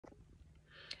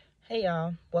Hey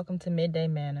y'all, welcome to Midday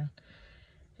Manna.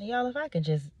 And y'all, if I could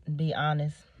just be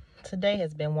honest, today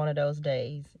has been one of those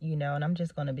days, and I'm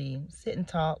just gonna be sit and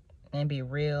talk and be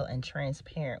real and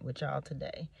transparent with y'all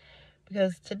today.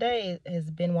 Because today has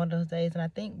been one of those days, and I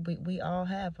think we all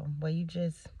have them, where you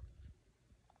just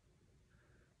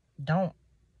don't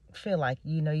feel like,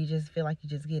 you just feel like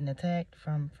you're just getting attacked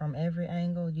from every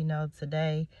angle.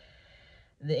 Today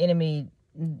the enemy,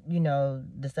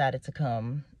 decided to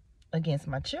come against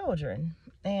my children.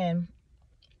 And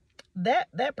that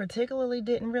particularly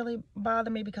didn't really bother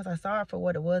me because I saw it for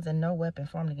what it was, and no weapon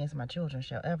formed against my children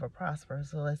shall ever prosper.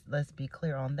 So let's be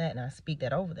clear on that, and I speak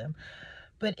that over them.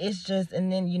 But it's just,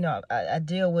 and then I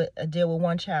deal with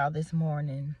one child this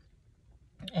morning,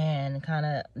 and kind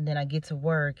of then I get to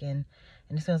work, and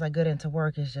as soon as I get into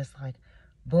work, it's just like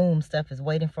boom, stuff is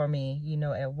waiting for me,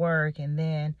 at work. And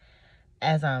then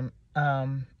as I'm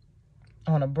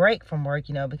on a break from work,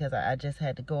 because I just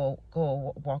had to go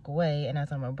walk away, and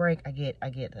as I'm on a break, I get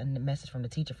a message from the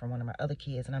teacher from one of my other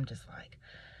kids, and I'm just like,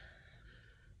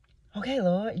 okay,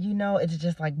 Lord, it's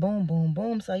just like boom, boom,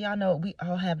 boom. So y'all know we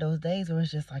all have those days where it's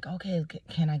just like, okay,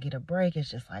 can I get a break? It's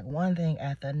just like one thing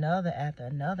after another,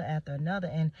 and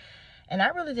I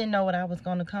really didn't know what I was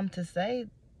going to come to say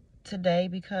today,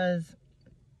 because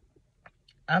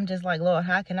I'm just like, Lord,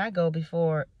 how can I go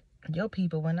before your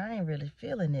people when I ain't really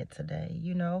feeling it today,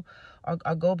 or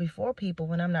go before people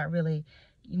when I'm not really,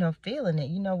 feeling it.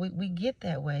 We get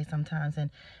that way sometimes. And,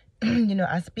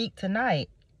 I speak tonight,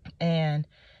 and,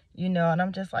 and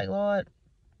I'm just like, Lord,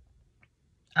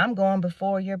 I'm going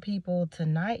before your people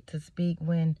tonight to speak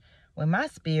when my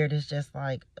spirit is just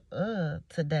like,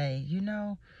 today,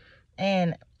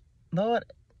 and Lord,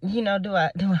 do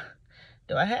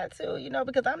I have to,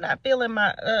 because I'm not feeling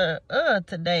my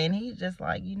today. And he's just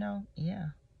like, yeah.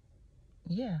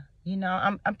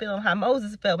 I'm feeling how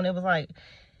Moses felt when it was like,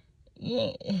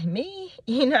 yeah, me,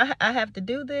 I have to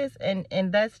do this.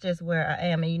 And that's just where I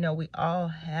am. And we all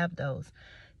have those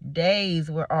days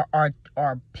where our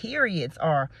periods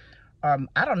are,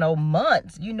 I don't know,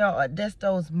 months, just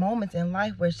those moments in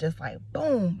life where it's just like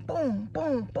boom, boom,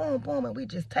 boom, boom, boom, and we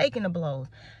just taking the blows.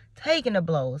 I'm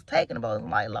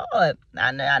like, Lord,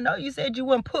 I know you said you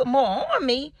wouldn't put more on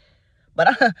me, but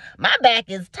my back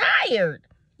is tired.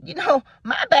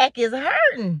 My back is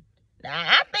hurting.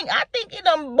 I think it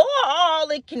done bore all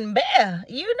it can bear.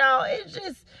 It's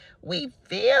just, we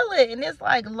feel it, and it's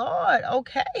like, Lord,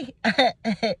 okay,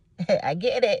 I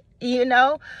get it,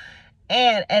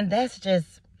 and that's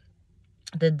just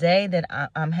the day that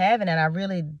I'm having, and I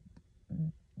really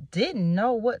didn't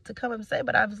know what to come and say,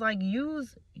 but I was like,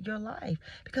 use your life,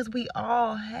 because we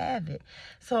all have it.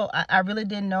 So I really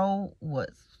didn't know what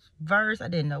verse, I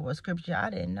didn't know what scripture, I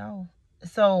didn't know.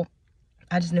 So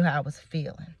I just knew how I was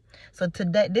feeling. So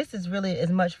today, this is really as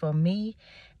much for me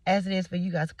as it is for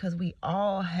you guys, because we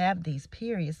all have these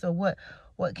periods. So what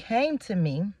came to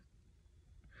me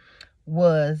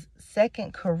was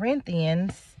 2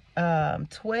 Corinthians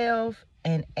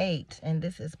 12:8, and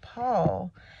this is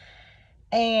Paul.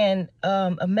 And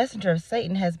a messenger of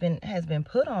Satan has been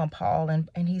put on Paul,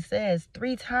 and he says,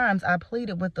 3 times I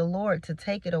pleaded with the Lord to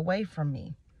take it away from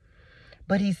me.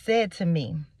 But he said to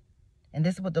me, and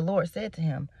this is what the Lord said to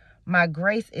him, my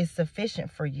grace is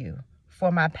sufficient for you,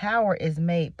 for my power is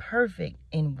made perfect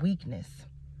in weakness.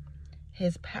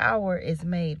 His power is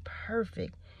made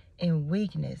perfect in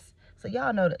weakness. So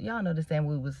y'all know the saying,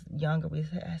 when we was younger, we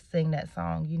sing that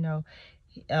song,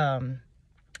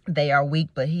 they are weak,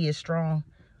 but he is strong.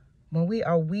 When we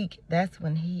are weak, that's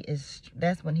when he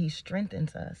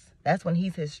strengthens us. That's when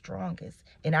he's his strongest,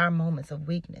 in our moments of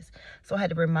weakness. So I had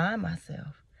to remind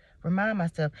myself.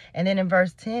 And then in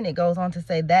verse 10, it goes on to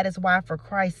say, that is why for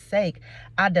Christ's sake,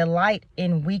 I delight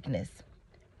in weakness,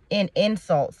 in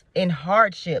insults, in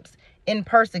hardships, in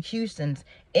persecutions,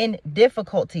 in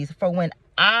difficulties. For when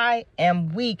I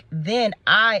am weak, then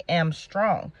I am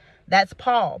strong. That's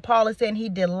Paul. Paul is saying he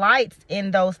delights in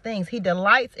those things. He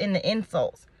delights in the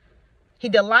insults. He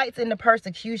delights in the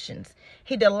persecutions.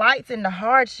 He delights in the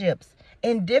hardships,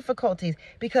 in difficulties,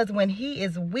 because when he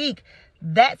is weak,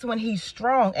 that's when he's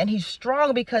strong. And he's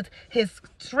strong because his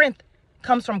strength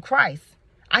comes from Christ.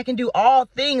 I can do all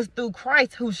things through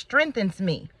Christ who strengthens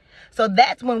me. So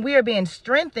that's when we are being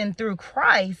strengthened through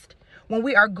Christ. When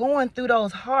we are going through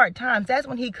those hard times, that's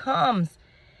when he comes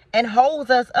and holds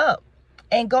us up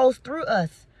and goes through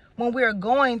us. When we are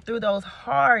going through those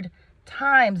hard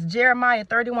times, Jeremiah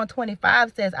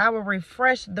 31:25 says, I will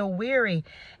refresh the weary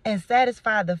and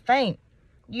satisfy the faint.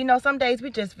 Some days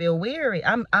we just feel weary.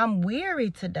 I'm weary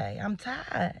today. I'm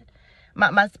tired.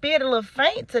 My spirit a little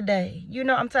faint today.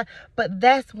 I'm tired. But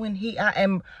that's when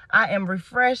I am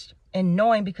refreshed and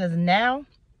knowing, because now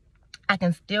I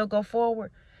can still go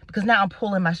forward, because now I'm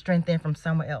pulling my strength in from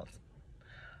somewhere else.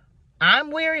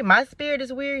 I'm weary. My spirit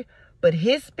is weary, but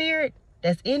his spirit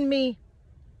that's in me,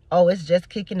 oh, it's just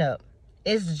kicking up.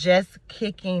 It's just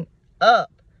kicking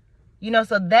up. You know,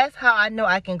 so that's how I know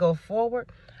I can go forward.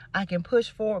 I can push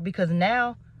forward, because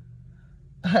now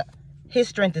his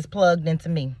strength is plugged into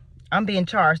me. I'm being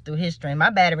charged through his strength. My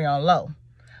battery on low,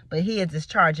 but he is just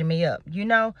charging me up, you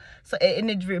know. So and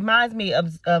it reminds me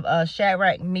of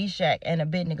Shadrach, Meshach, and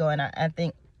Abednego. And I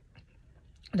think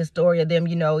the story of them,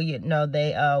 you know,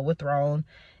 they were thrown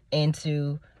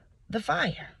into the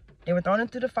fire. They were thrown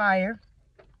into the fire.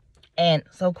 And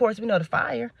so, of course, we know the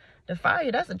fire,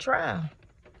 that's a trial.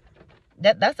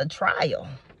 That's a trial.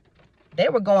 They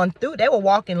were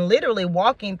literally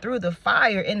walking through the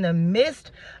fire in the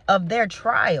midst of their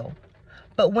trial.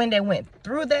 But when they went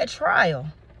through that trial,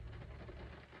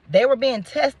 they were being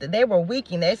tested. They were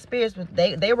weakening. Their spirits,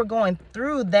 they were going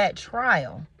through that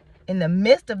trial. In the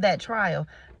midst of that trial,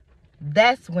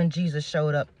 that's when Jesus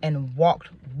showed up and walked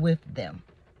with them.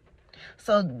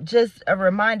 So just a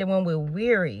reminder, when we're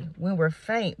weary, when we're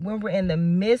faint, when we're in the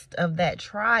midst of that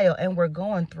trial and we're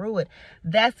going through it,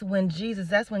 that's when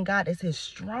God is his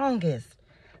strongest.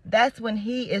 That's when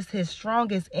he is his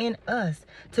strongest in us,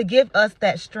 to give us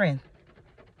that strength.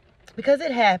 Because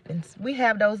it happens. We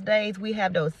have those days, we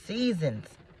have those seasons.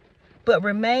 But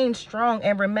remain strong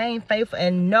and remain faithful,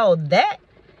 and know that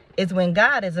is when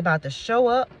God is about to show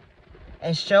up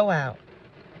and show out.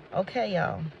 Okay,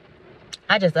 y'all.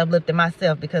 I just uplifted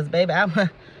myself, because, baby,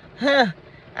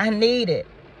 I need it.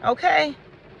 Okay?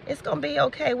 It's going to be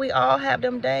okay. We all have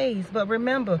them days. But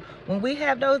remember, when we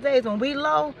have those days, when we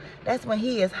low, that's when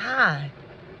he is high.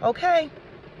 Okay?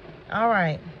 All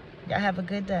right. Y'all have a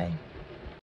good day.